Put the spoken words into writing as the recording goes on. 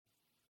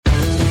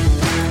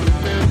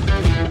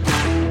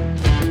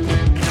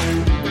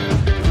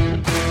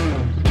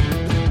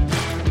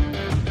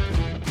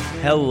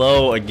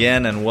Hello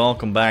again, and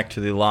welcome back to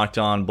the Locked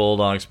On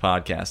Bulldogs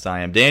podcast. I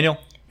am Daniel.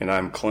 And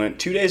I'm Clint.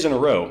 2 days in a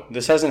row.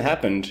 This hasn't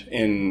happened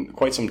in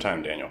quite some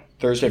time, Daniel.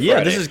 Thursday, Friday.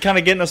 Yeah, this is kind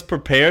of getting us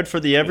prepared for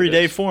the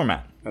everyday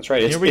format. That's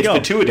right. It's Here we go. the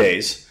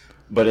two-a-days,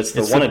 but it's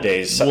the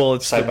one-a-days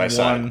side by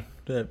side.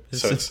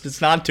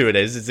 It's not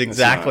two-a-days. It's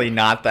exactly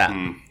not that.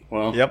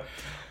 Well, Yep.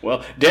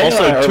 Well, Daniel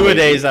Also,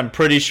 two-a-days, I'm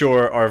pretty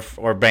sure,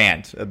 are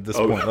banned at this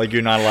point. Like,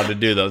 you're not allowed to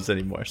do those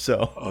anymore.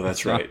 So. Oh,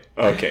 that's right.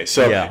 Okay,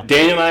 so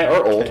Daniel and I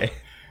are old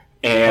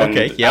and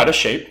out of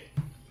shape.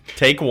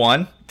 Take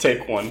one.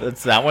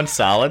 That one's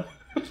solid.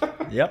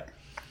 Yep.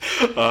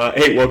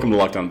 Hey, welcome to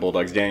Locked On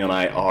Bulldogs. Daniel and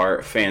I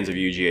are fans of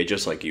UGA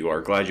just like you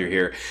are. Glad you're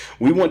here.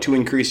 We want to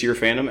increase your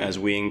fandom as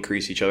we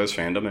increase each other's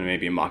fandom and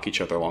maybe mock each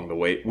other along the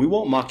way. We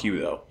won't mock you,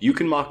 though. You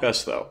can mock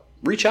us, though.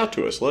 Reach out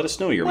to us. Let us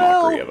know your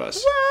mockery of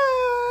us.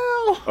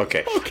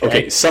 Okay.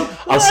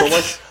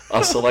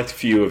 A select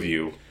few of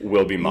you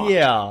will be mocked.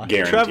 Yeah.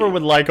 Guaranteed. Trevor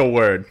would like a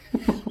word.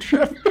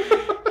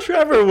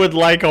 Trevor would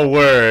like a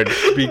word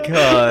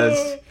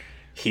because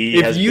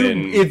if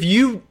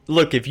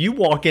you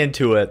walk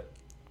into it,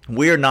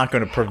 we're not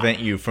going to prevent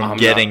you from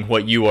getting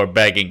what you are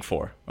begging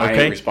for.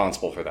 Okay? I am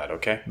responsible for that.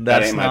 Okay,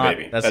 that ain't my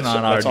baby. That's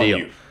not our deal.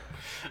 You.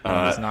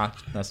 That's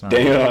not.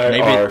 Daniel and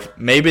I are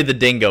maybe the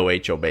dingo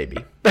ate your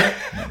baby.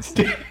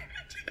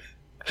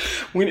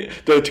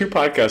 The two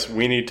podcasts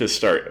we need to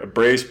start: a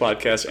Braves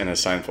podcast and a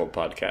Seinfeld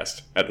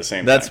podcast at the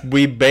same time.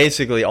 We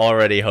basically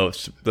already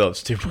host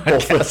those two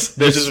podcasts.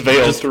 They're just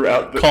veiled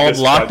throughout. Called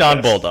Locked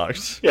On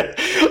Bulldogs. Yeah.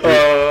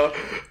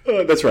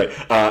 That's right.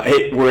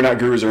 Hey, we're not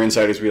gurus or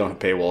insiders. We don't have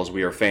paywalls.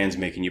 We are fans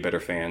making you better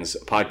fans.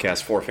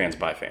 Podcast for fans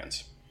by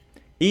fans.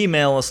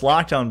 Email us,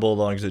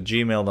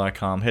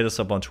 lockedonbulldogs@gmail.com. Hit us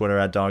up on Twitter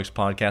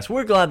 @dogspodcast.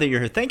 We're glad that you're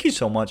here. Thank you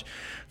so much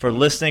for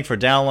listening, for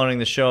downloading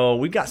the show.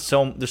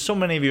 There's so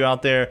many of you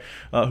out there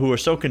who are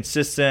so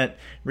consistent.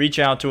 Reach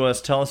out to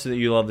us. Tell us that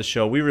you love the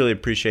show. We really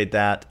appreciate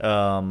that.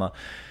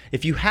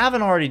 If you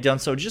haven't already done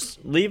so,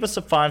 just leave us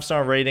a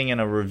 5-star rating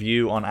and a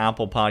review on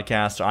Apple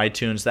Podcasts or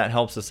iTunes. That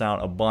helps us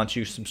out a bunch.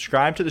 You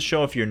subscribe to the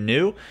show if you're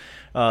new.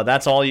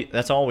 That's all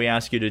we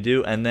ask you to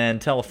do, and then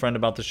tell a friend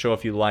about the show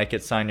if you like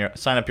it. Sign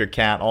up your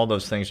cat. All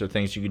those things are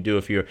things you can do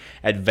if you're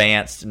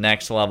advanced,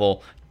 next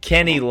level,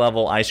 Kenny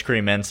level ice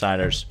cream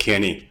insiders.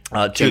 Kenny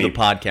to the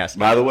podcast.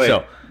 By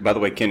the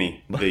way,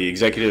 Kenny, the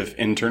executive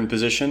intern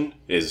position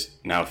is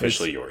now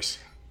officially yours.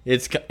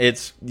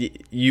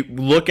 You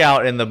look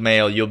out in the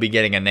mail. You'll be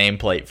getting a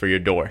nameplate for your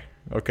door.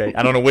 Okay,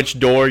 I don't know which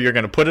door you're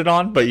going to put it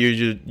on, but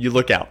you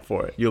look out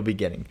for it. You'll be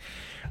getting.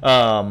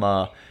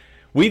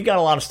 We've got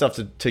a lot of stuff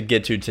to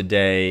get to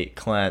today,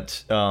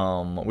 Clint. We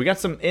got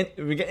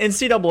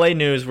NCAA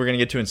news we're going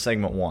to get to in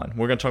segment 1.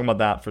 We're going to talk about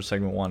that for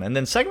segment 1. And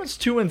then segments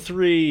 2 and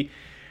 3,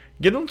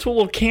 get into a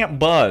little camp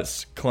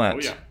buzz,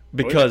 Clint.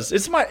 Because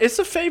it's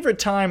a favorite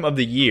time of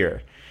the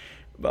year.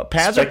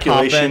 Pads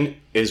Speculation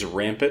is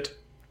rampant.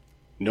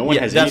 No one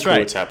has any clue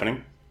what's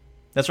happening.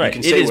 That's right.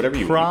 You can say whatever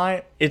you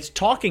want. It's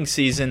talking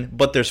season,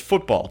 but there's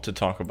football to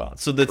talk about.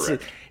 So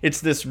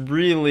it's this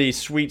really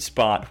sweet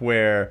spot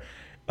where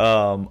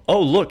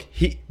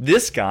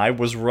this guy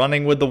was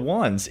running with the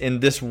ones in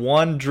this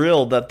one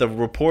drill that the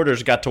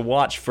reporters got to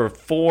watch for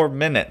 4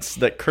 minutes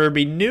that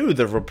Kirby knew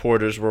the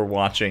reporters were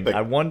watching.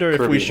 I wonder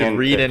if we should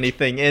read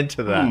anything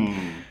into that.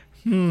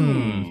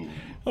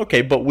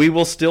 Okay, but we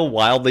will still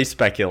wildly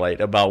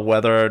speculate about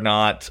whether or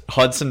not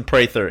Hudson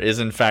Prather is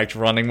in fact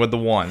running with the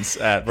ones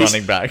at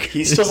running back.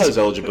 He still has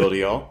eligibility,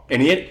 y'all,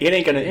 and it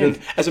ain't going to end.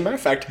 As a matter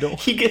of fact,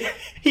 he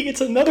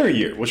gets another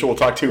year, which we'll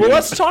talk to. Well,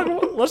 let's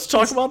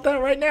talk about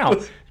that right now.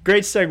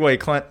 Great segue,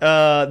 Clint.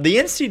 The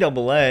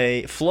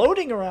NCAA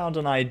floating around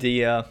an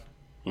idea.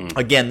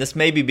 Again, this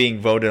may be being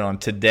voted on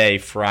today,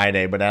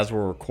 Friday, but as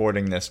we're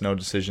recording this, no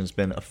decision's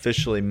been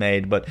officially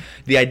made. But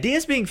the idea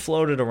is being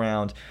floated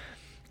around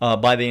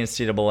by the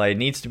NCAA,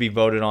 needs to be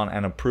voted on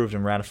and approved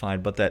and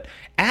ratified, but that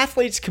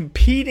athletes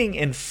competing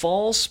in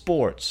fall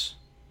sports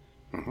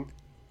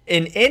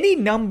in any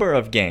number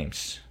of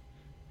games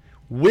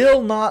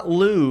will not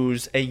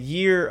lose a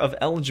year of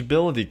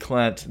eligibility,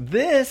 Clint.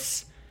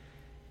 This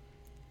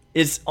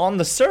is, on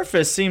the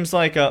surface, seems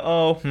like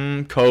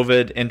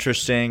COVID,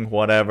 interesting,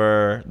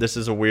 whatever. This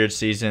is a weird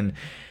season.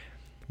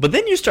 But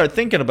then you start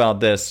thinking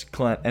about this,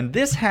 Clint, and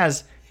this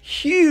has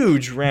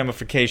huge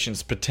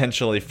ramifications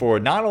potentially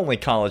for not only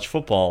college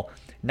football,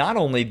 not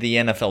only the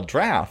NFL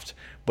draft,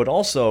 but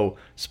also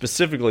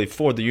specifically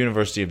for the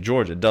University of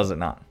Georgia, does it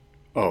not?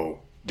 Oh,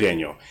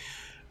 Daniel,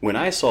 when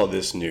I saw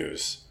this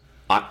news,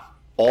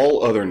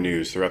 all other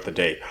news throughout the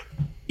day,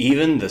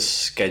 even the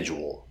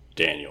schedule,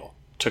 Daniel,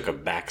 took a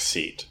back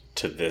seat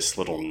to this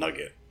little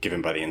nugget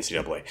given by the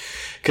NCAA.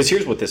 Because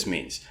here's what this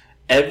means.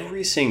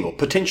 Every single,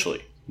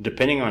 potentially,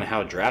 depending on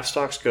how draft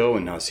stocks go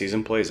and how the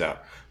season plays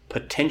out,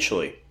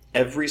 potentially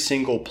every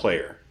single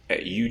player at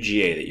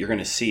UGA that you're going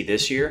to see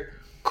this year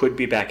could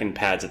be back in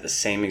pads at the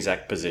same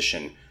exact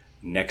position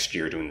next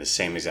year doing the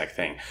same exact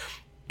thing.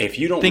 If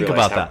you don't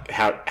realize that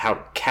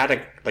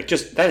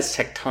is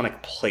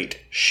tectonic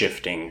plate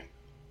shifting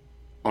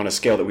on a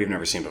scale that we've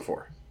never seen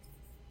before.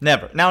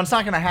 Never. Now, it's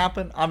not going to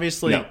happen.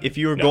 Obviously, No. if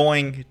you're No.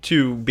 going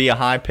to be a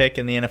high pick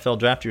in the NFL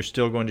draft, you're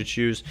still going to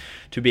choose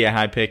to be a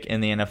high pick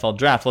in the NFL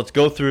draft. Let's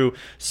go through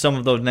some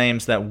of those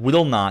names that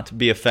will not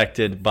be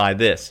affected by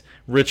this.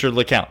 Richard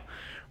LeCounte.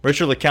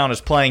 Richard LeCounte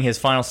is playing his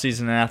final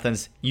season in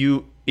Athens.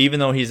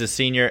 Even though he's a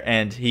senior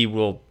and he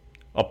will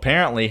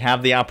apparently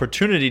have the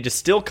opportunity to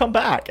still come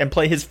back and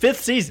play his 5th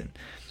season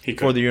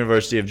for the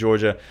University of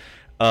Georgia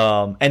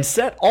and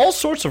set all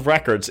sorts of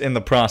records in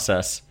the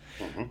process.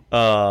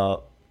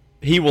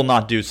 He will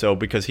not do so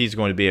because he's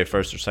going to be a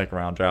first or second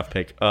round draft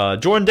pick.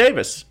 Jordan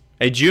Davis,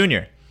 a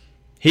junior.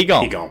 He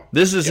gone.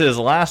 This is his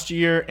last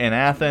year in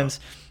Athens.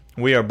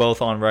 We are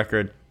both on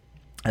record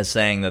as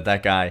saying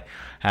that guy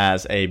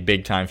has a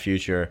big-time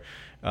future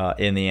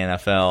in the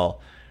NFL.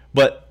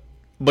 But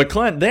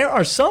Clint, there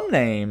are some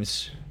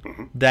names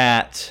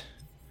that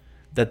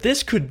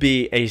this could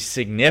be a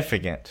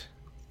significant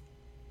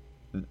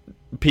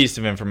piece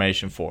of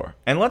information for.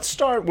 And let's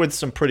start with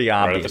some pretty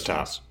obvious right at the top.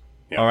 ones.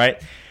 Yep. All right?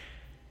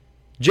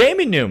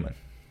 Jamie Newman.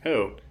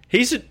 Who?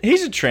 He's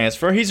a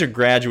transfer. He's a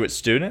graduate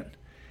student.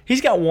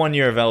 He's got 1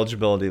 year of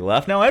eligibility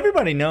left. Now,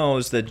 everybody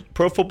knows that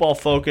Pro Football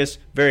Focus,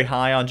 very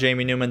high on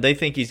Jamie Newman. They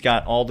think he's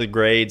got all the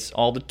grades,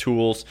 all the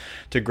tools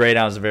to grade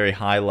out as a very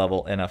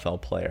high-level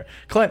NFL player.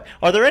 Clint,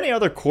 are there any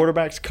other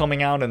quarterbacks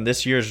coming out in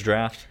this year's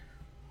draft?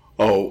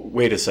 Oh,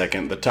 wait a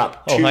second. The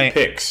top 2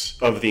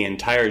 picks of the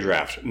entire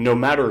draft, no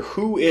matter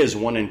who is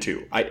 1 and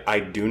 2. I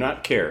do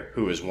not care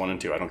who is 1 and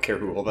 2. I don't care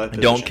who hold that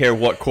position. I don't care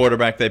what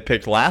quarterback they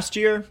picked last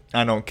year.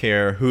 I don't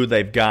care who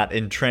they've got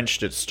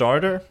entrenched at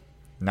starter.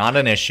 Not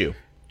an issue.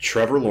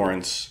 Trevor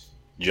Lawrence,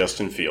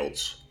 Justin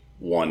Fields,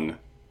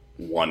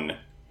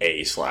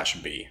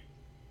 1A/B.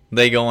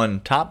 They go in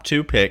top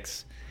 2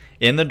 picks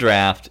in the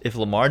draft. If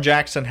Lamar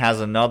Jackson has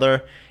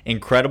another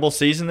incredible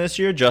season this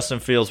year,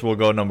 Justin Fields will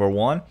go number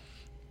 1.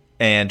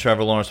 And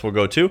Trevor Lawrence will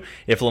go 2.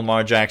 If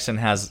Lamar Jackson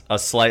has a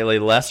slightly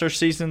lesser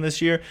season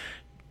this year,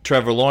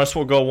 Trevor Lawrence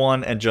will go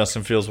 1 and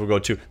Justin Fields will go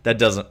 2.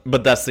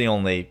 But that's the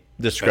only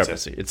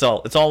discrepancy. It's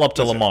all up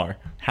to Lamar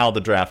how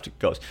the draft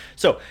goes.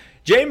 So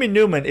Jamie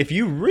Newman, if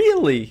you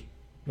really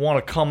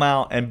want to come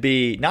out and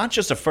be not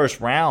just a first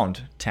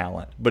round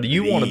talent, but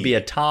you want to be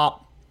a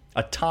top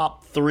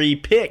 3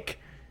 pick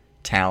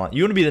talent,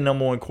 you want to be the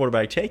number 1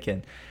 quarterback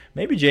taken.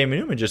 Maybe Jamie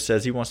Newman just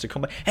says he wants to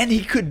come back, and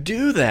he could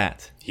do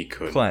that. He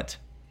could. Clint.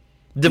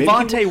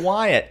 Devontae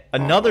Wyatt,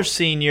 another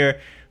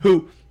senior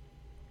who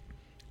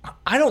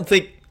I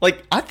think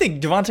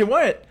Devontae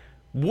Wyatt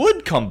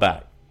would come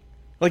back.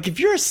 Like, if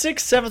you're a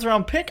 6th, 7th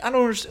round pick, I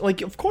don't understand.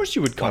 Like, of course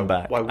you would come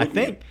back. Why wouldn't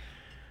you?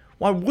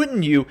 Why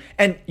wouldn't you?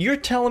 And you're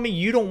telling me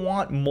you don't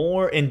want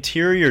more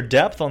interior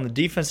depth on the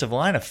defensive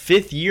line, a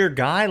 5th-year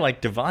guy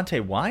like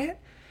Devontae Wyatt?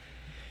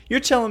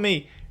 You're telling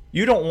me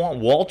you don't want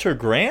Walter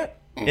Grant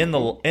in the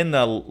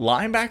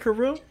linebacker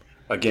room?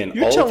 Again,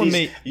 you're telling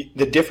me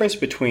the difference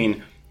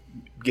between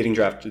getting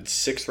drafted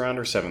 6th round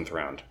or 7th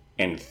round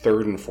and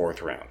 3rd and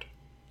 4th round,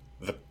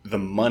 the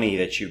money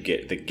that you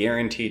get, the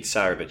guaranteed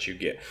salary that you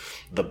get,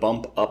 the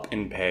bump up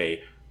in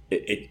pay,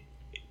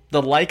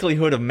 the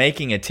likelihood of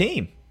making a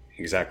team.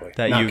 Exactly.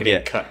 That Not you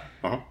getting get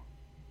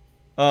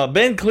cut.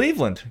 Ben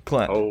Cleveland,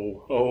 Clint.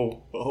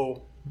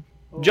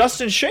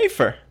 Justin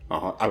Schaefer.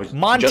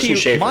 Justin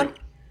Schaefer.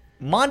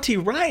 Monty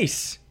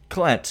Rice,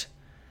 Clint.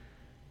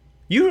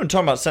 You were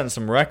talking about setting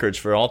some records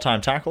for all-time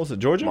tackles at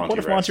Georgia. What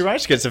if Monty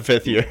Rice gets a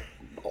 5th year?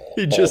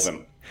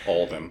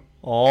 All of them.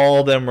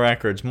 All them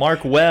records.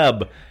 Mark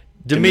Webb,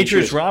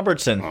 Demetrius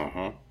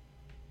Robertson.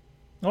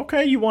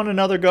 Okay, you want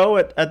another go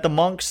at the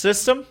Monk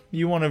system?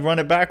 You want to run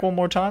it back one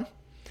more time?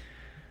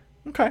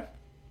 Okay.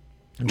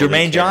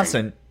 Jermaine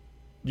Johnson,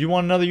 you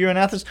want another year in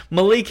Athens?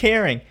 Malik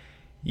Herring,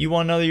 you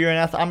want another year in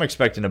Athens? I'm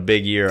expecting a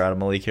big year out of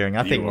Malik Herring.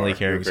 I think Malik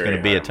Herring is going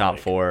to be a top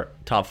 4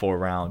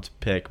 round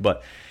pick.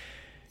 But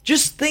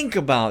just think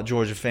about,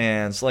 Georgia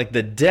fans, like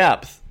the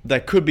depth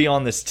that could be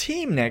on this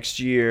team next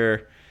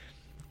year.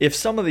 If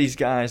some of these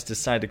guys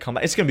decide to come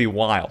back, it's going to be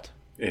wild.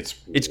 It's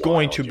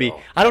going to be.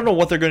 I don't know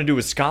what they're going to do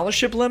with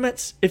scholarship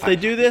limits if they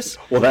do this.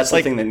 Well, that's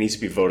the thing that needs to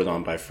be voted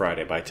on by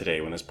Friday, by today,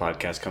 when this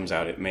podcast comes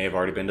out. It may have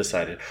already been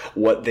decided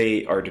what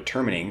they are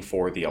determining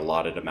for the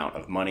allotted amount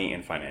of money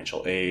and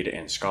financial aid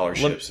and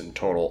scholarships and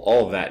total.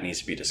 All of that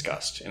needs to be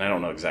discussed, and I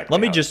don't know exactly.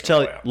 Let me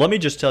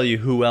just tell you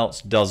who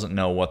else doesn't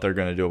know what they're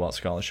going to do about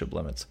scholarship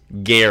limits.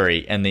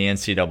 Gary and the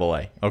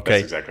NCAA. Okay,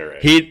 that's exactly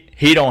right.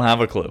 He don't have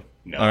a clue.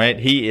 No. All right,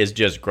 he is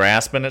just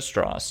grasping at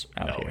straws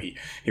out here.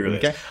 He really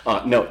is.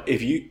 No,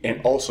 and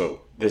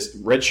also this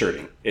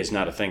redshirting is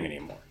not a thing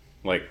anymore.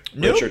 Like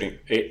redshirting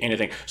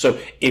anything. So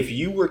if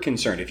you were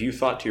concerned, if you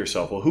thought to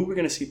yourself, well, who we're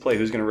going to see play,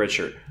 who's going to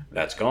redshirt?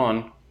 That's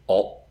gone.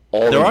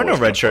 There are no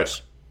redshirts.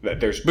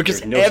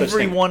 Because no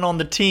everyone on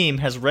the team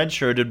has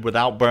redshirted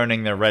without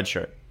burning their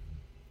redshirt.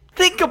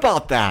 Think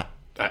about that.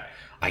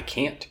 I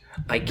can't.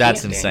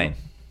 That's insane.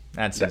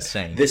 That's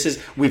insane.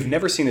 We've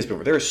never seen this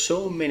before. There are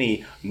so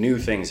many new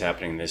things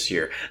happening this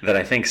year that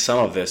I think some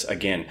of this,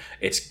 again,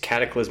 it's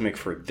cataclysmic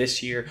for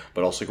this year,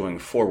 but also going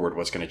forward,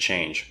 what's going to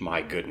change?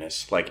 My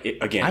goodness.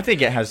 Again. I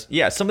think it has,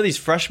 some of these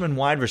freshman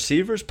wide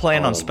receivers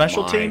playing on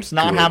special teams,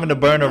 not having to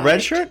burn a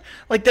red shirt.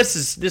 Like,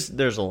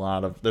 there's a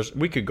lot of,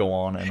 we could go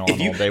on and on all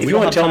day. If you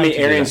want to tell me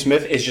Arian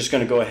Smith is just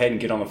going to go ahead and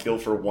get on the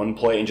field for one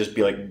play and just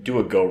be like, do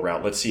a go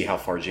route. Let's see how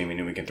far Jamie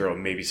Newman can throw.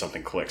 Maybe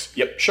something clicks.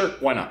 Yep, sure.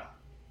 Why not?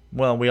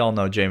 Well, we all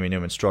know Jamie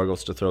Newman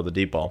struggles to throw the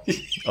deep ball.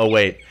 Oh,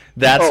 wait.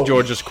 That's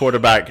Georgia's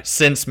quarterback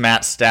since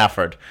Matt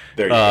Stafford.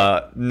 There you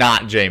go.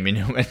 Not Jamie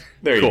Newman.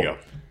 There you go.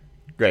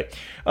 Great.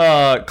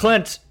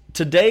 Clint,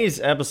 today's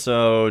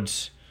episode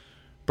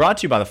brought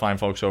to you by the fine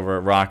folks over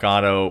at Rock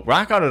Auto.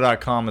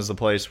 RockAuto.com is the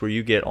place where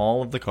you get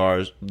all of the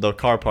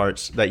car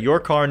parts that your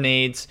car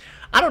needs.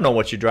 I don't know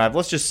what you drive.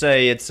 Let's just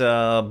say it's just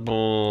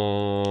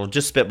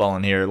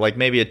spitballing here, like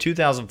maybe a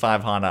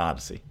 2005 Honda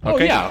Odyssey.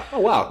 Okay? Oh, yeah. Oh,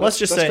 wow. That's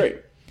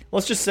great.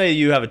 Let's just say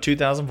you have a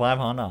 2005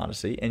 Honda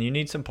Odyssey and you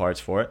need some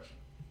parts for it.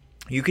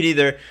 You could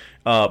either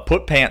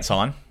put pants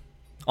on.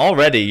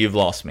 Already, you've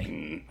lost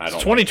me. I don't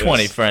it's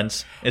 2020, like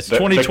friends. It's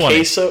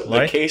 2020.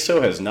 The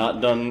queso has not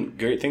done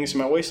great things to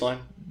my waistline.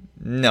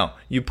 No.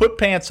 You put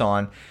pants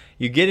on,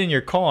 you get in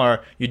your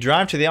car, you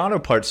drive to the auto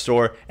parts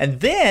store,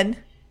 and then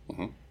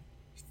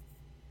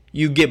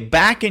you get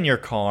back in your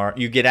car,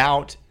 you get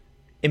out,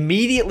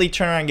 immediately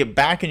turn around and get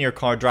back in your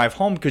car, drive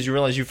home because you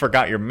realize you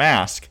forgot your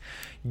mask.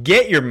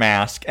 Get your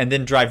mask and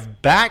then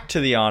drive back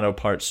to the auto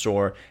parts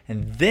store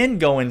and then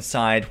go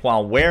inside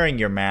while wearing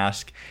your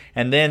mask.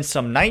 And then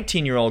some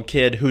 19-year-old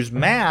kid whose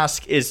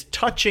mask is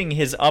touching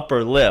his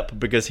upper lip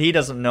because he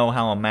doesn't know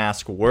how a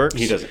mask works.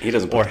 He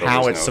doesn't or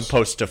how it's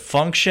supposed to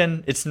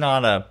function. It's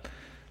not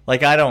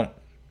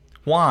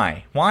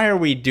why? Why are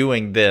we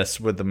doing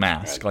this with the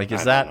mask?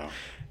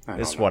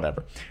 It's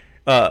whatever.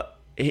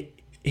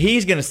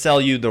 He's going to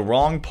sell you the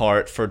wrong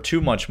part for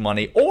too much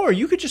money, or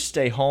you could just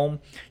stay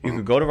home. You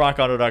could go to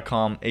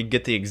rockauto.com and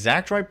get the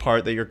exact right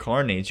part that your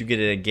car needs. You get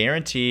it at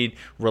guaranteed,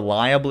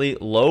 reliably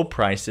low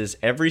prices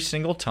every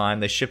single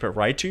time. They ship it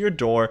right to your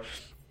door.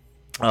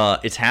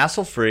 It's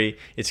hassle-free.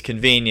 It's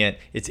convenient.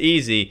 It's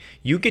easy.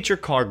 You get your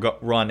car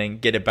running,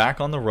 get it back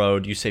on the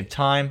road. You save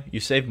time. You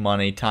save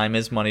money. Time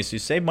is money, so you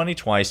save money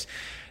twice.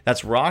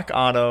 That's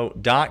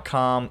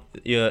rockauto.com.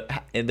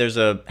 There's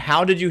a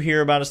how did you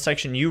hear about us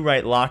section. You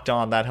write Locked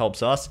On. That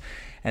helps us.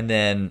 And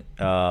then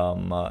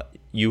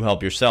you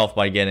help yourself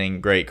by getting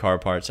great car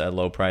parts at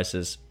low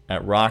prices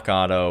at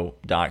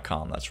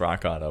rockauto.com. That's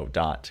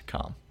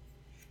rockauto.com.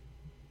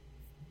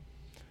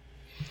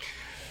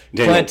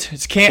 Clint,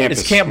 it's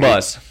Camp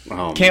Buzz.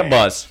 Oh, Camp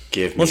Buzz.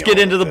 Let's get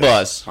into the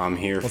buzz. I'm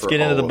here for Let's get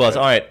into the buzz.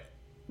 All right.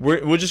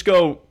 We'll just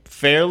go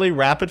fairly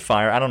rapid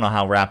fire. I don't know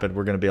how rapid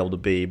we're going to be able to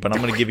be, but I'm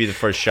going to give you the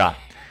first shot.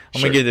 I'm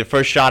going to give you the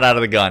first shot out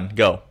of the gun.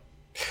 Go.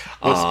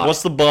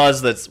 What's the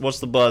buzz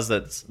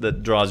that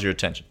draws your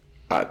attention?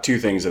 Two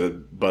things that are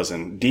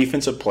buzzing.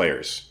 Defensive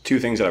players.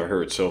 Two things that I've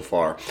heard so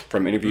far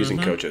from interviews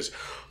and coaches.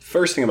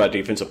 First thing about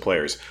defensive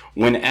players.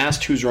 When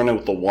asked who's running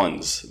with the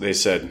ones, they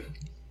said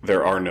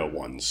there are no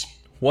ones.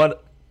 What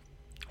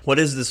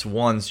is this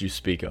ones you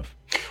speak of?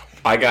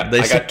 I got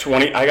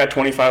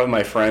 25 of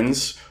my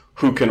friends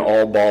who can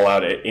all ball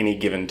out at any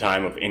given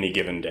time of any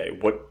given day.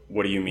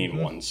 What do you mean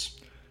ones?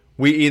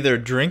 We either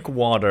drink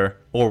water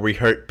or we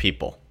hurt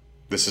people.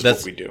 This is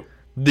what we do.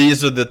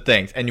 These are the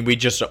things, and we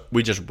just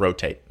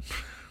rotate.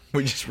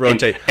 We just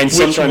rotate. And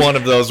which one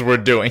of those we're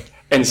doing?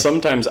 And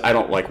sometimes I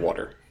don't like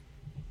water.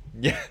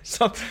 Yeah.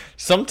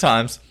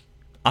 Sometimes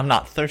I'm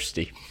not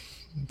thirsty.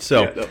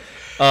 So,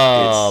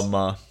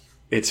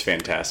 it's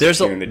fantastic.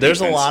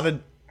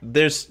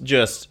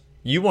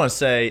 You want to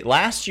say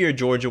last year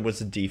Georgia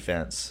was a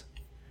defense.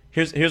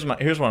 Here's what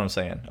I'm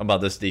saying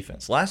about this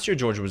defense. Last year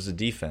Georgia was a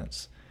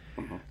defense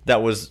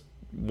that was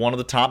one of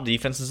the top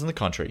defenses in the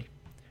country.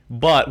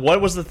 But what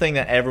was the thing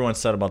that everyone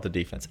said about the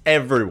defense?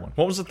 Everyone.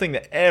 What was the thing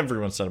that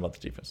everyone said about the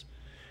defense?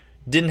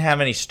 Didn't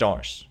have any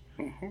stars.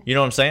 You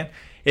know what I'm saying?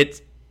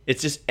 It's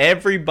just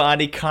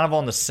everybody kind of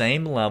on the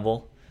same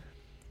level.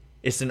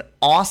 It's an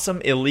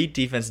awesome elite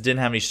defense. Didn't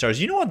have any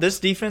stars. You know what this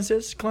defense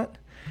is, Clint?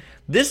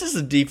 This is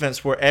a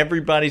defense where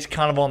everybody's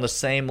kind of on the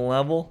same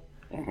level,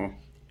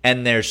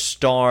 and there's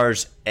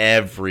stars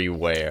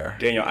everywhere.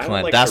 Daniel,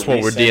 Clint, that's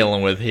what we're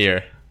dealing with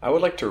here. I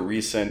would like to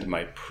rescind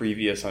my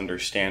previous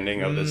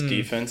understanding of this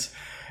defense,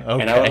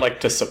 and I would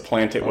like to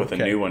supplant it with a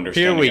new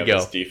understanding of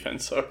this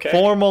defense. Okay.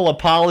 Formal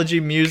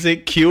apology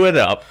music, cue it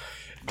up.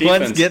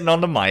 Clint's getting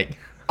on the mic.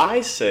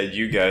 I said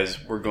you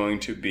guys were going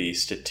to be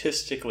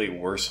statistically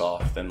worse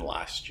off than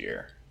last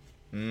year.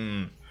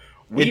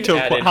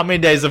 How many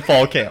days of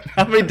fall camp?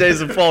 How many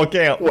days of fall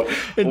camp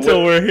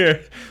until we're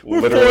here?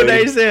 We're 4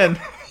 days in.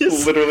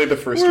 Literally the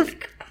first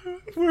week.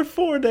 We're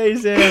 4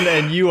 days in,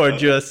 and you are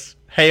just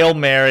Hail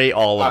Mary,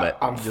 all of it.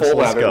 I'm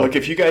full of it. Look,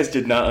 if you guys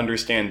did not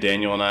understand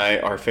Daniel and I,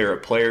 our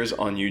favorite players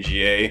on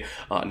UGA,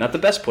 not the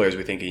best players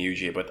we think in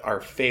UGA, but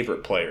our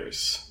favorite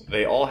players,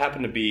 They all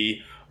happen to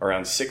be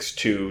around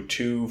 6'2",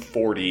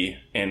 240,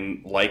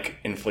 and like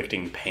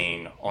inflicting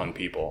pain on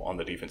people on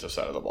the defensive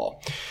side of the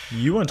ball.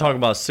 You want to talk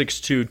about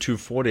 6'2",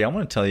 240? I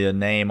want to tell you a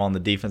name on the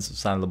defensive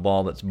side of the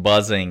ball that's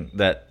buzzing,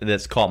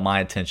 that's caught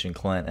my attention,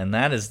 Clint, and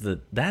that's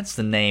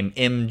the name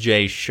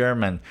M.J.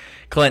 Sherman.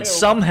 Clint,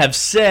 some have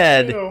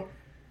said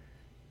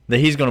that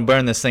he's going to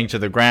burn this thing to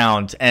the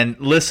ground. And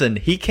listen,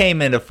 he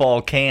came into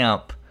fall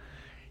camp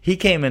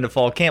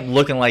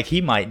looking like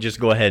he might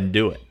just go ahead and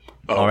do it.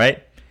 All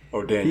right?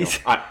 Oh, Daniel,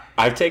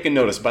 I've taken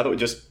notice. By the way,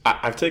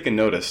 I've taken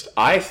notice.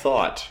 I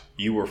thought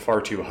you were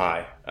far too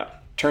high.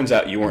 Turns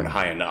out you weren't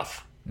high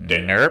enough.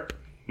 Nope.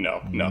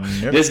 No. Nope.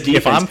 This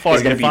defense is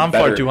going to be better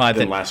far too high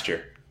than last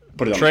year.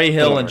 Trey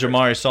Hill and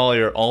Jamari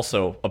Sawyer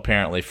also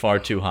apparently far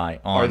too high.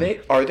 Are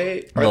they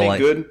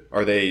good?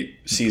 Are they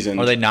seasoned?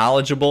 Are they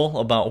knowledgeable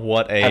about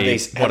what a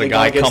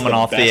guy coming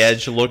off the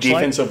edge looks like?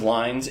 Defensive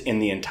lines in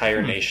the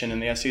entire nation in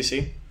the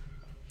SEC.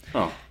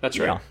 Oh, that's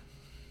right.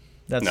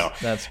 Yeah.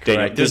 That's correct.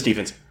 Daniel, this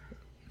defense.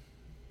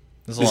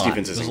 There's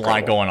a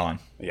lot going on.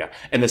 Yeah,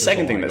 and the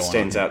second thing that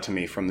stands out to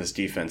me from this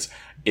defense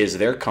is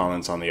their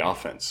comments on the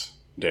offense.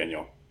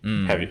 Daniel,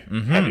 have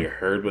you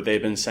heard what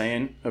they've been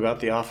saying about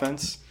the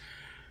offense?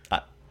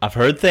 I've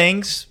heard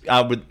things.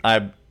 I'm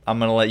going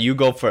to let you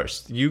go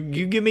first. You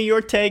give me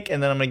your take,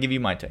 and then I'm going to give you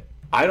my take.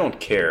 I don't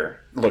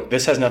care. Look,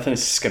 this has nothing to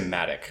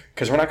schematic,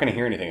 because we're not going to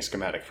hear anything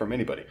schematic from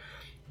anybody.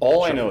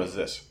 All I know is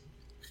this.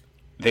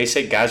 They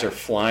say guys are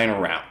flying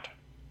around.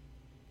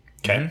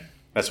 Okay? Mm-hmm.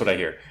 That's what I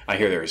hear. I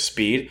hear there is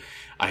speed.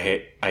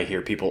 I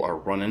hear people are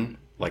running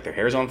like their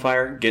hair's on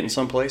fire, getting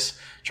someplace,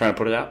 trying to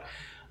put it out.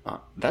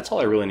 That's all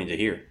I really need to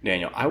hear,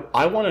 Daniel.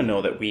 I want to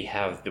know that we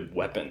have the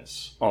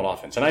weapons on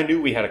offense. And I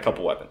knew we had a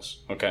couple weapons,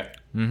 okay?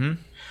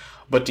 Mm-hmm.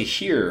 But to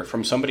hear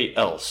from somebody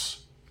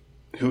else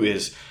who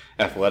is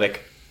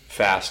athletic,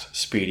 fast,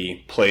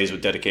 speedy, plays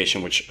with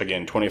dedication, which,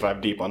 again,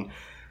 25 deep on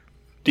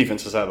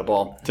defensive side of the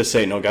ball, to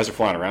say, no, guys are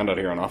flying around out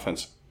here on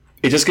offense.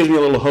 It just gives me a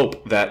little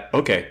hope that,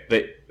 okay,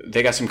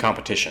 they got some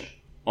competition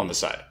on the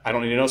side. I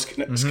don't need to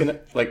know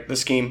like the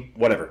scheme,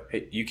 whatever.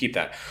 Hey, you keep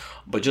that.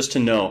 But just to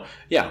know,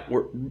 yeah,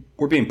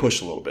 we're being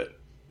pushed a little bit.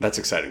 That's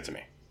exciting to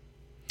me.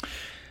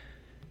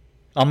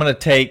 I'm going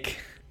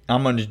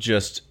to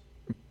just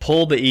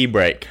pull the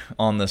e-brake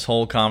on this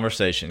whole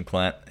conversation,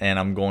 Clint, and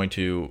I'm going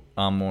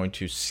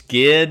to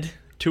skid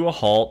to a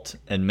halt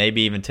and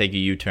maybe even take a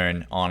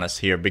U-turn on us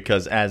here,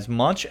 because as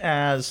much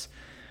as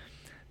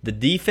the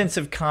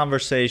defensive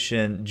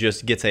conversation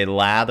just gets a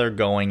lather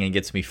going and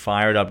gets me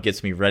fired up,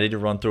 gets me ready to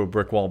run through a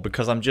brick wall,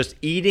 because I'm just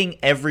eating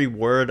every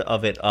word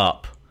of it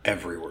up.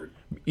 Every word.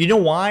 You know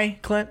why,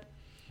 Clint?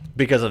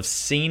 Because I've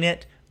seen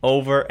it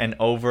over and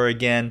over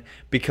again.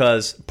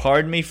 Because,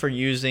 pardon me for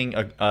using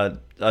a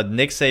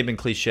Nick Saban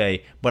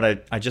cliche,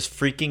 but I just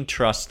freaking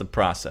trust the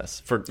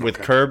process. With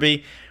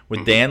Kirby,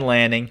 with Dan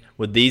Lanning,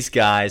 with these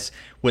guys,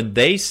 when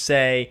they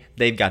say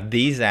they've got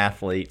these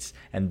athletes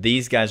and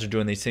these guys are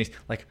doing these things,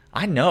 like,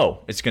 I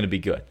know it's going to be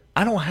good.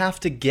 I don't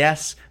have to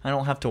guess. I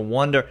don't have to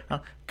wonder,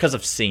 because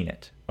I've seen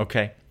it,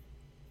 okay?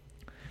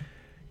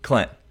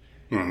 Clint,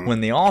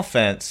 when the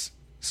offense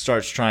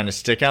starts trying to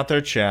stick out their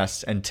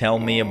chests and tell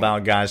me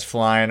about guys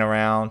flying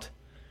around,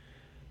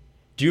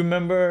 do you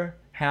remember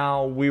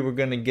how we were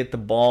going to get the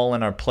ball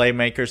in our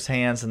playmakers'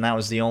 hands, and that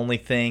was the only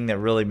thing that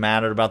really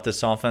mattered about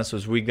this offense,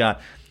 was we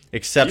got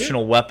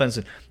exceptional weapons,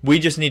 and we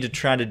just need to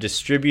try to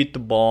distribute the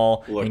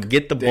ball and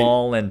get the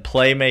ball in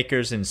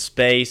playmakers in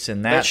space,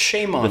 and that's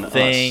shame on us.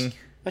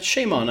 That's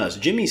shame on us.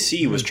 Jimmy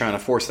C was trying to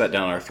force that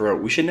down our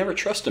throat. We should never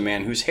trust a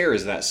man whose hair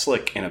is that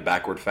slick in a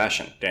backward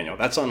fashion, Daniel.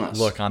 That's on us.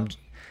 Look,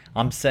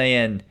 I'm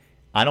saying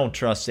I don't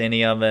trust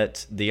any of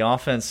it. The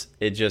offense,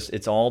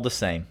 it's all the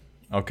same.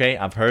 Okay?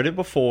 I've heard it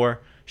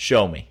before.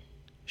 Show me.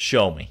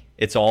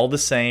 It's all the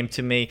same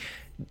to me.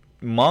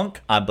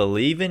 Monk, I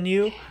believe in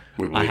you.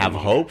 I have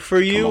hope for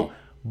you,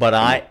 but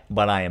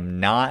I am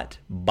not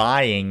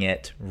buying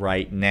it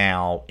right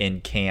now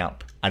in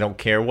camp. I don't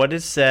care what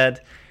is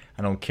said.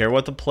 I don't care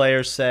what the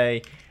players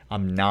say.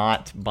 I'm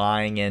not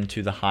buying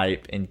into the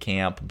hype in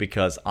camp,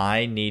 because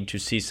I need to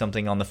see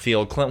something on the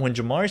field. Clint, when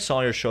Jamari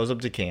Sawyer shows up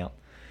to camp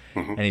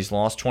and he's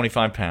lost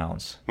 25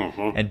 pounds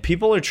and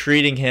people are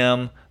treating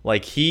him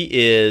like he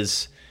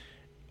is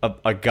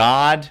a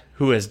god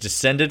who has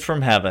descended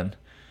from heaven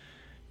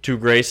to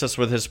grace us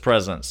with his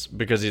presence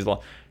because he's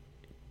lost.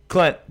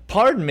 Clint,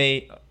 pardon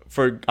me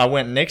I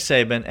went Nick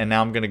Saban, and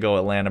now I'm going to go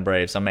Atlanta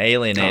Braves. I'm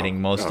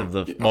alienating most of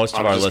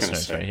our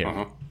listeners right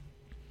here.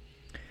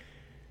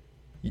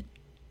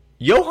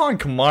 Johan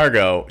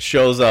Camargo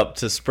shows up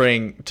to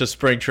spring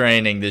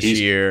training this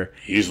year.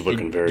 He's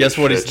looking very. Guess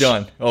what he's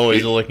done? Oh,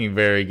 he's looking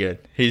very good.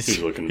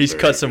 He's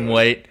cut some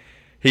weight.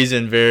 He's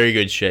in very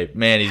good shape.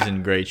 Man, he's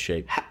in great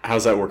shape.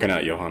 How's that working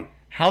out, Johan?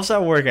 How's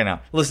that working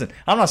out? Listen,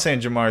 I'm not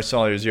saying Jamari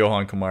Sawyer is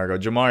Johan Camargo.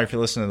 Jamari, if you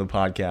listen to the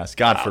podcast,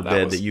 God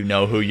forbid that you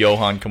know who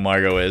Johan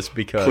Camargo is,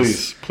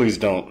 because please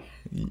don't.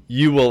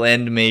 You will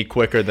end me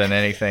quicker than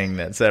anything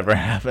that's ever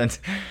happened.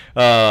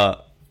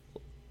 Well,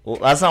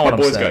 that's not what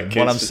I'm saying. My boy's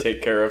got kids to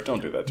take care of.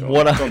 Don't do that to him.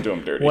 Don't do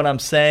him dirty. What I'm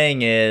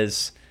saying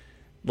is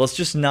Let's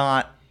just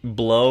not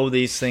blow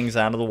these things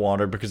out of the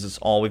water because it's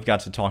all we've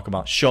got to talk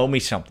about. Show me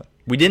something.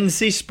 We didn't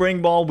see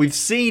spring ball. We've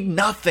seen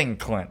nothing,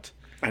 Clint.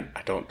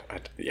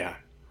 Yeah.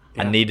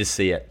 I need to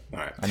see it. All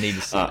right. I need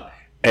to see it.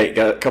 Hey,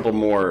 got a couple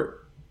more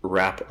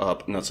wrap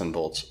up nuts and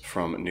bolts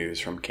from news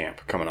from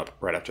camp coming up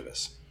right after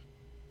this.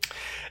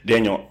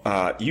 Daniel,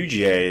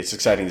 UGA, it's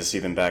exciting to see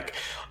them back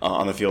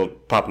on the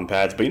field popping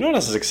pads. But you know what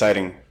else is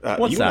exciting?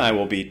 What's that? And I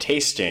will be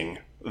tasting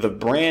the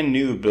brand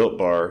new Built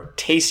Bar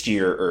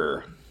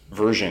tastier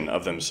version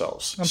of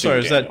themselves. I'm sorry,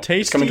 is Daniel. that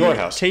tasty? It's coming to our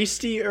house.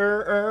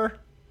 Tastier?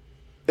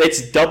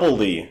 It's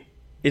doubly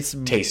It's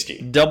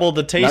tasty. Double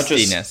the Not just-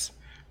 tastiness.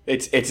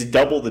 It's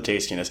double the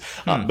tastiness.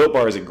 Built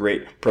Bar is a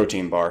great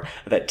protein bar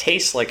that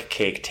tastes like a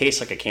cake,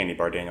 tastes like a candy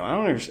bar, Daniel. I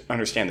don't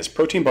understand this.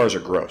 Protein bars are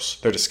gross.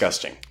 They're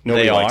disgusting.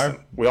 Nobody They likes are,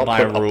 them. We all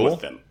by put rule. up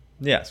with them.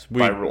 Yes,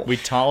 By rule. we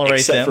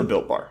tolerate Except them. for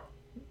Built Bar.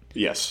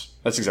 Yes,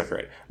 that's exactly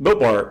right. Built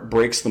Bar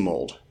breaks the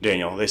mold,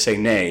 Daniel. They say,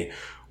 nay,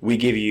 we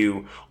give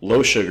you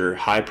low sugar,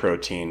 high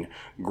protein,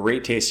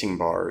 great tasting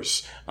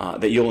bars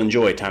that you'll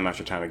enjoy time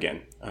after time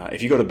again.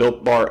 If you go to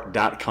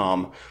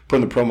BuiltBar.com, put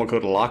in the promo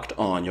code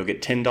LOCKEDON, you'll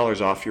get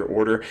 $10 off your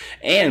order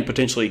and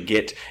potentially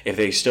get, if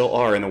they still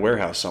are in the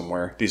warehouse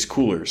somewhere, these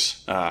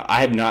coolers.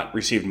 I have not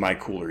received my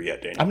cooler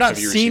yet, Daniel. I've not Have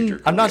you received your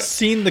cooler yet?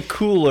 seen the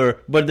cooler,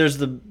 but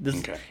there's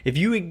Okay. if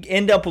you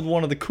end up with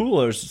one of the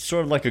coolers, it's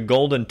sort of like a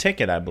golden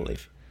ticket, I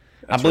believe.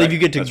 That's I believe right. you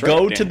get to That's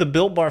go right, to Dan. the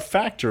Built Bar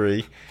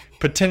factory,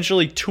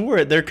 potentially tour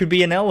it. There could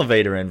be an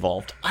elevator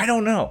involved. I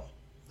don't know.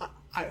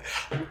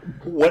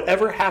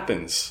 Whatever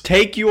happens,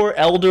 Take your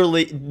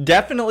elderly.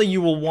 Definitely,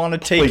 you will want to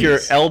take your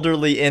Please.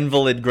 elderly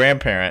invalid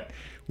grandparent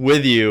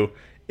with you.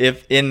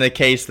 If in the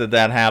case that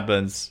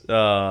happens,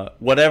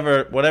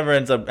 whatever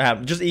ends up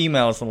happening, just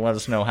email us and let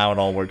us know how it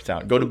all works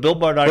out. Go to let's tell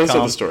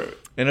BuiltBar.com. the story of it.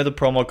 Enter the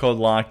promo code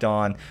Locked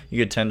On.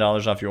 You get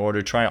 $10 off your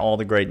order. Try all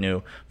the great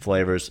new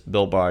flavors.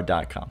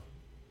 BuiltBar.com.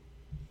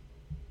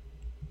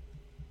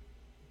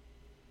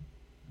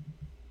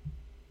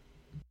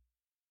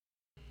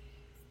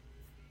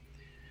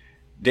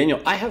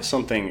 Daniel, I have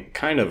something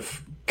kind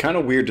of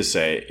weird to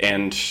say,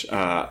 and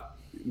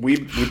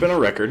we've been on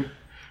record.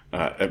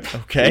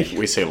 Okay.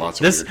 we say lots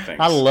of This weird things.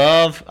 I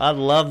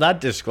love that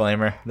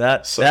disclaimer.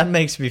 That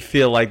makes me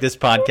feel like this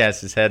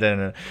podcast is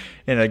headed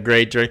in a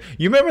great direction.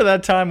 You remember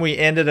that time we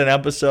ended an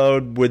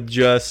episode with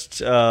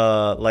just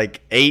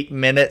like 8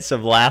 minutes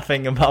of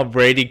laughing about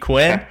Brady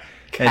Quinn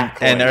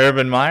and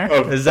Urban Meyer?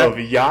 of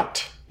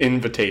yacht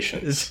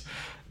invitations.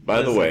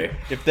 By the way,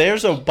 if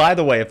there's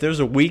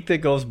a week that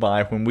goes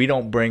by when we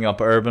don't bring up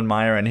Urban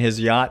Meyer and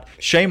his yacht,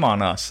 shame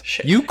on us.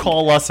 You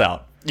call us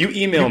out. you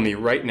email me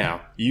right now.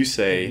 You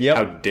say, Yep.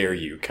 "How dare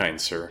you, kind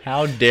sir?"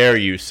 How dare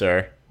you,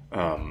 sir?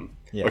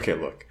 Yeah. Okay,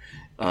 look.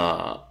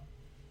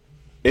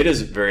 It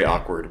is very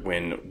awkward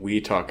when we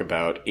talk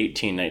about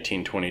 18,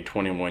 19, 20,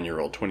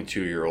 21-year-old,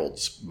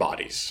 22-year-olds'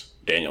 bodies.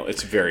 Daniel,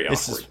 it's very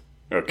awkward.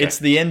 Okay. It's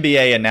the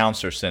NBA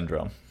announcer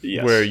syndrome,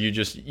 Yes. where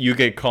you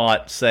get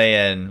caught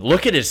saying,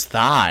 "Look at his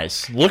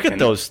thighs. Look at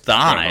those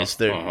thighs.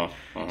 They're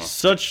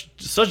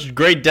such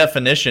great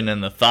definition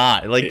in the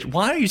thigh. Like,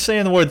 why are you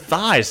saying the word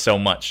thighs so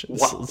much?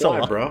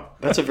 Why, bro?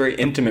 That's a very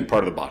intimate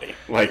part of the body.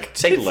 Like,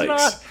 say It's legs.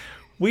 not.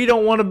 We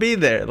don't want to be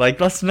there. Like,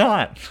 let's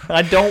not.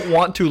 I don't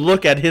want to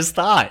look at his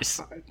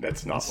thighs.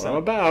 That's not what I'm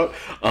about.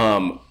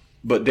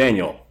 But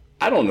Daniel,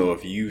 I don't know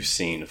if you've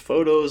seen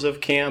photos of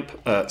camp.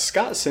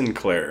 Scott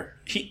Sinclair,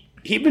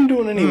 he been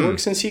doing any work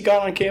since he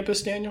got on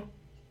campus, Daniel?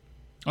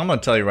 I'm going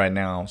to tell you right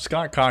now,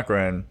 Scott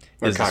Cochran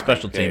is the Cochran,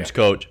 special yeah, teams yeah.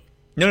 coach.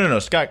 No.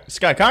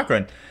 Scott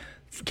Cochran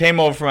came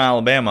over from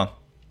Alabama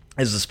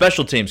as the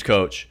special teams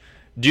coach.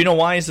 Do you know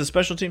why he's the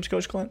special teams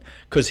coach, Clint?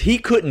 Because he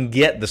couldn't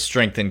get the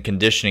strength and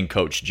conditioning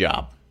coach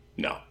job.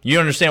 No. You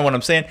understand what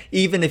I'm saying?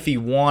 Even if he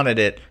wanted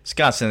it,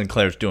 Scott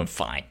Sinclair's doing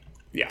fine.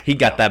 Yeah. He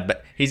got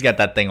that. He's got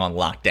that thing on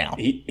lockdown.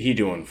 He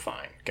doing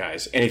fine,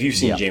 guys. And if you've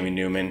seen Yep. Jamie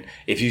Newman,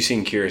 if you've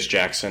seen Kyrus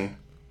Jackson,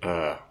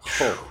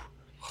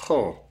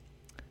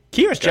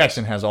 Kyrus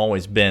Jackson has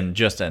always been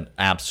just an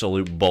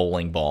absolute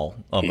bowling ball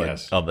of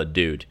has. a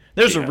dude.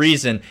 There's a has.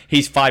 reason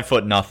he's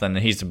 5'0" and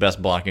he's the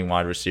best blocking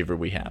wide receiver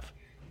we have.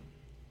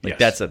 Like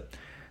Yes.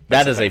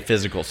 that is a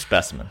physical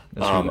specimen.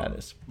 That's who that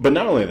is. But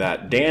not only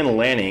that, Dan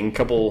Lanning,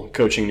 couple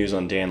coaching news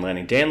on Dan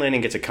Lanning. Dan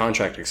Lanning gets a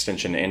contract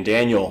extension, and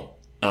Daniel,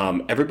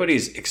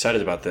 everybody's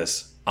excited about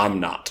this. I'm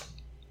not.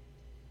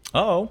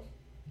 Oh,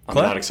 I'm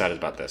Clint? not excited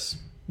about this.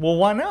 Well,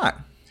 why not?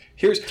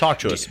 Talk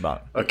to us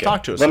about it. Okay.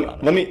 Talk to us about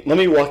it. Let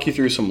me walk you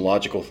through some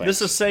logical things. This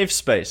is a safe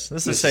space.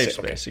 This is a safe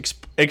okay. space.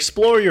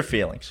 Explore your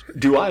feelings.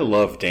 Do I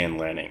love Dan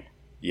Lanning?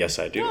 Yes,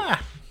 I do. I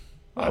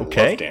love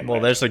Okay. Dan Well,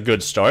 Lanning. there's a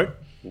good start.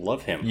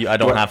 Love him. I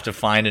don't have to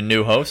find a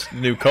new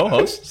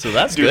co-host, so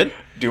that's good.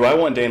 Do I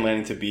want Dan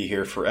Lanning to be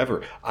here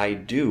forever? I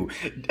do.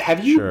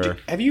 Have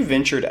you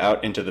ventured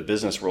out into the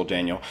business world,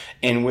 Daniel,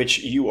 in which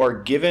you are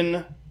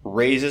given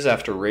raises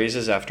after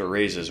raises after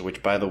raises?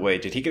 Which, by the way,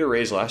 did he get a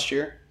raise last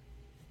year?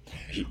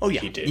 He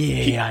did.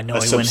 Yeah, I know.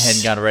 He went ahead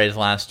and got a raise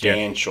last year.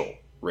 Substantial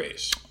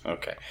raise.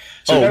 Okay.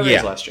 So he got a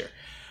raise last year.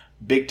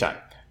 Big time.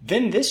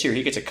 Then this year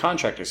he gets a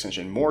contract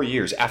extension, more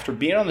years, after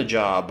being on the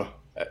job,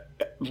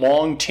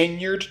 long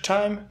tenured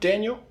time,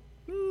 Daniel?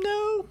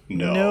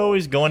 No,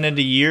 he's going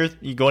into year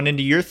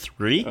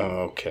 3.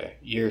 Okay,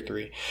 year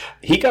 3.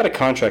 He got a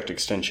contract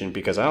extension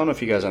because I don't know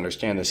if you guys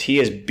understand this. He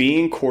is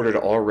being courted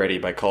already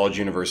by college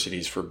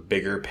universities for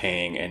bigger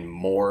paying and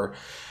more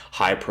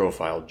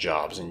high-profile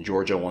jobs, and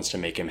Georgia wants to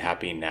make him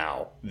happy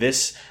now.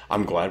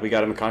 I'm glad we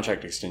got him a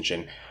contract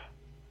extension.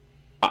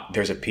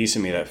 There's a piece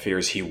of me that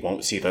fears he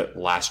won't see the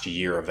last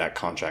year of that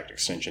contract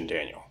extension,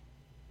 Daniel.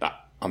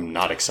 I'm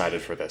not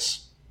excited for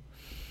this.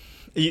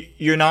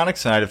 You're not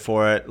excited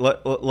for it.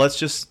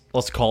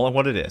 Let's call it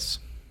what it is.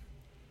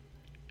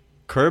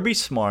 Kirby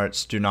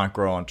Smarts do not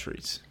grow on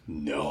trees.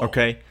 No.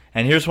 Okay?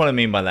 And here's what I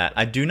mean by that.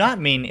 I do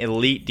not mean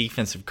elite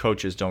defensive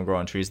coaches don't grow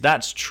on trees.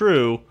 That's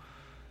true.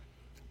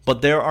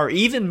 But there are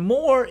even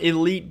more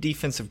elite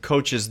defensive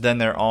coaches than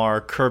there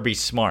are Kirby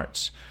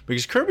Smarts.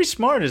 Because Kirby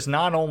Smart is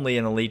not only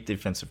an elite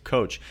defensive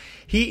coach,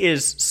 he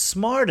is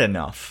smart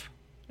enough,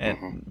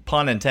 and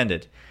pun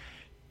intended,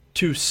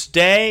 to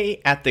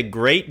stay at the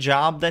great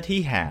job that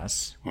he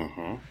has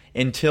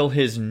until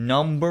his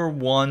number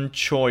one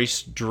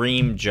choice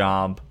dream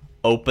job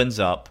opens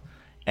up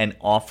and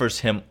offers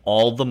him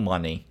all the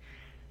money.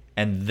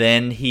 And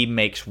then he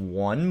makes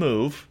one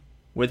move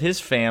with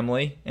his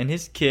family and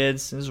his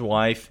kids, his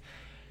wife,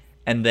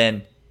 and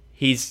then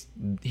he's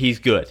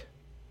good.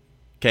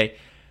 Okay?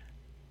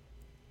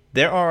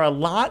 There are a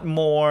lot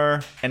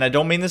more, and I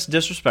don't mean this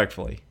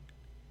disrespectfully,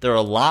 there are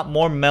a lot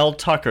more Mel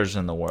Tuckers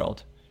in the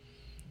world.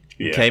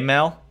 Yeah. Okay,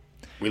 Mel?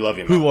 We love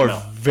you, Mel. Who are Mel.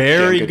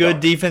 very Yeah, good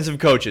dog. defensive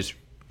coaches.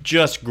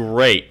 Just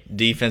great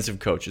defensive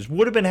coaches.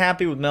 Would have been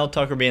happy with Mel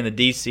Tucker being the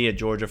DC at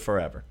Georgia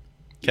forever.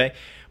 Okay?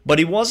 But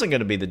he wasn't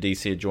going to be the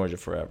DC at Georgia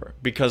forever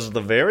because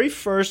the very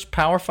first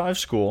Power 5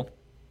 school,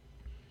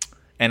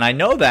 and I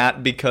know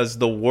that because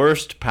the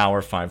worst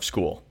Power 5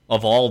 school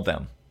of all of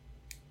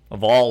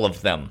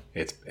them,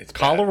 It's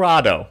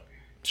Colorado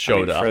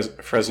showed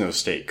up. Fresno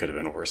State could have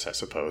been worse, I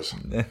suppose.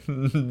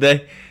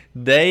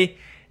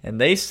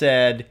 They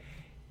said,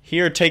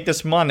 "Here, take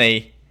this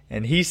money,"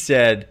 and he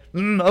said,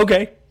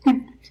 "Okay."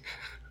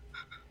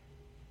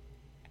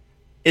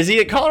 Is he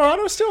at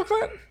Colorado still,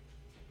 Clint?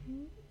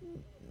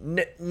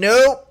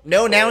 No.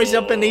 Now he's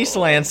up in East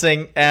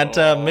Lansing at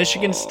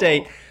Michigan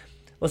State.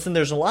 Listen,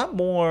 there's a lot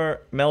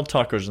more Mel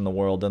Tuckers in the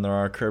world than there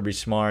are Kirby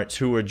Smarts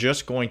who are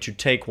just going to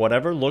take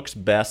whatever looks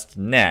best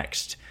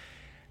next.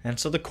 And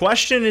so the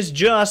question is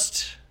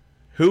just,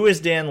 who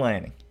is Dan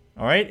Lanning?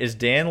 All right, is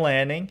Dan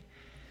Lanning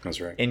That's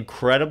right.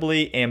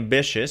 incredibly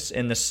ambitious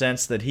in the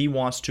sense that he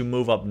wants to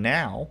move up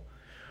now,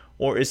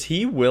 or is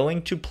he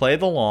willing to play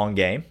the long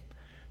game,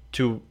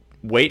 to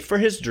wait for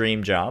his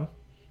dream job,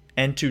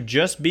 and to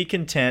just be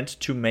content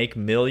to make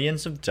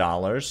millions of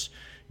dollars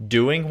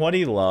doing what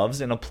he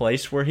loves in a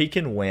place where he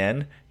can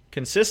win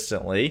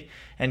consistently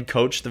and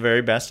coach the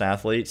very best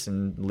athletes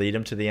and lead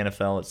them to the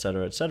NFL, et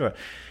cetera, et cetera?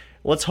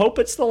 Let's hope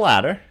it's the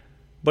latter.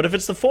 But if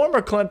it's the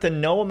former, Clint, then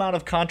no amount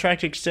of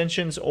contract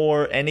extensions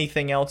or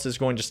anything else is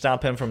going to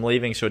stop him from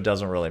leaving, so it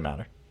doesn't really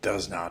matter.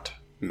 Does not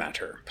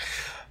matter.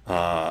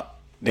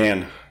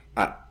 Dan,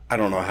 I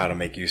don't know how to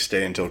make you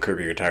stay until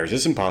Kirby retires.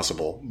 It's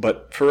impossible.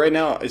 But for right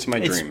now, it's my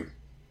dream.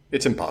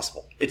 It's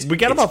impossible. We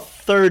got about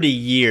 30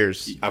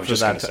 years. I was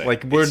just going to say.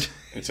 Like it's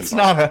it's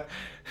impossible.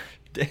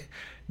 not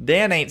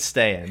Dan ain't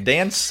staying.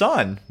 Dan's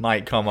son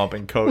might come up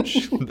and coach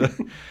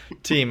the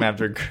team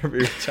after Kirby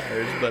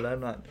retires, but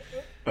I'm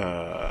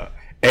not.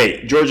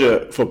 Hey,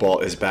 Georgia football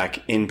is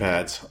back in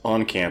pads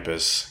on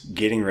campus,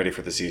 getting ready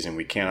for the season.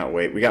 We cannot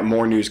wait. We got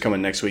more news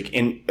coming next week,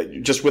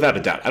 and just without a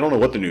doubt, I don't know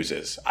what the news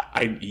is.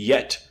 It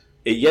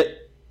yet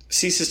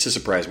ceases to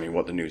surprise me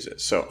what the news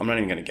is. So I'm not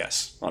even going to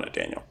guess on it,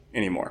 Daniel,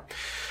 anymore.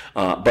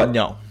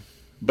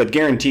 But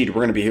guaranteed, we're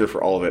going to be here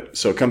for all of it.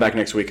 So come back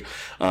next week.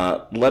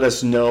 Let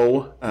us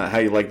know how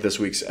you liked this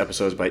week's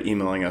episodes by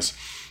emailing us.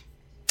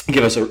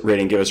 Give us a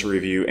rating, give us a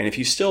review. And if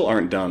you still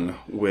aren't done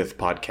with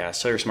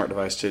podcasts, tell your smart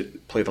device to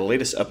play the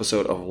latest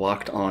episode of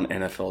Locked On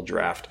NFL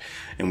Draft.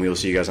 And we will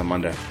see you guys on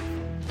Monday.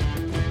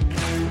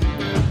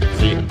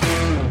 See you.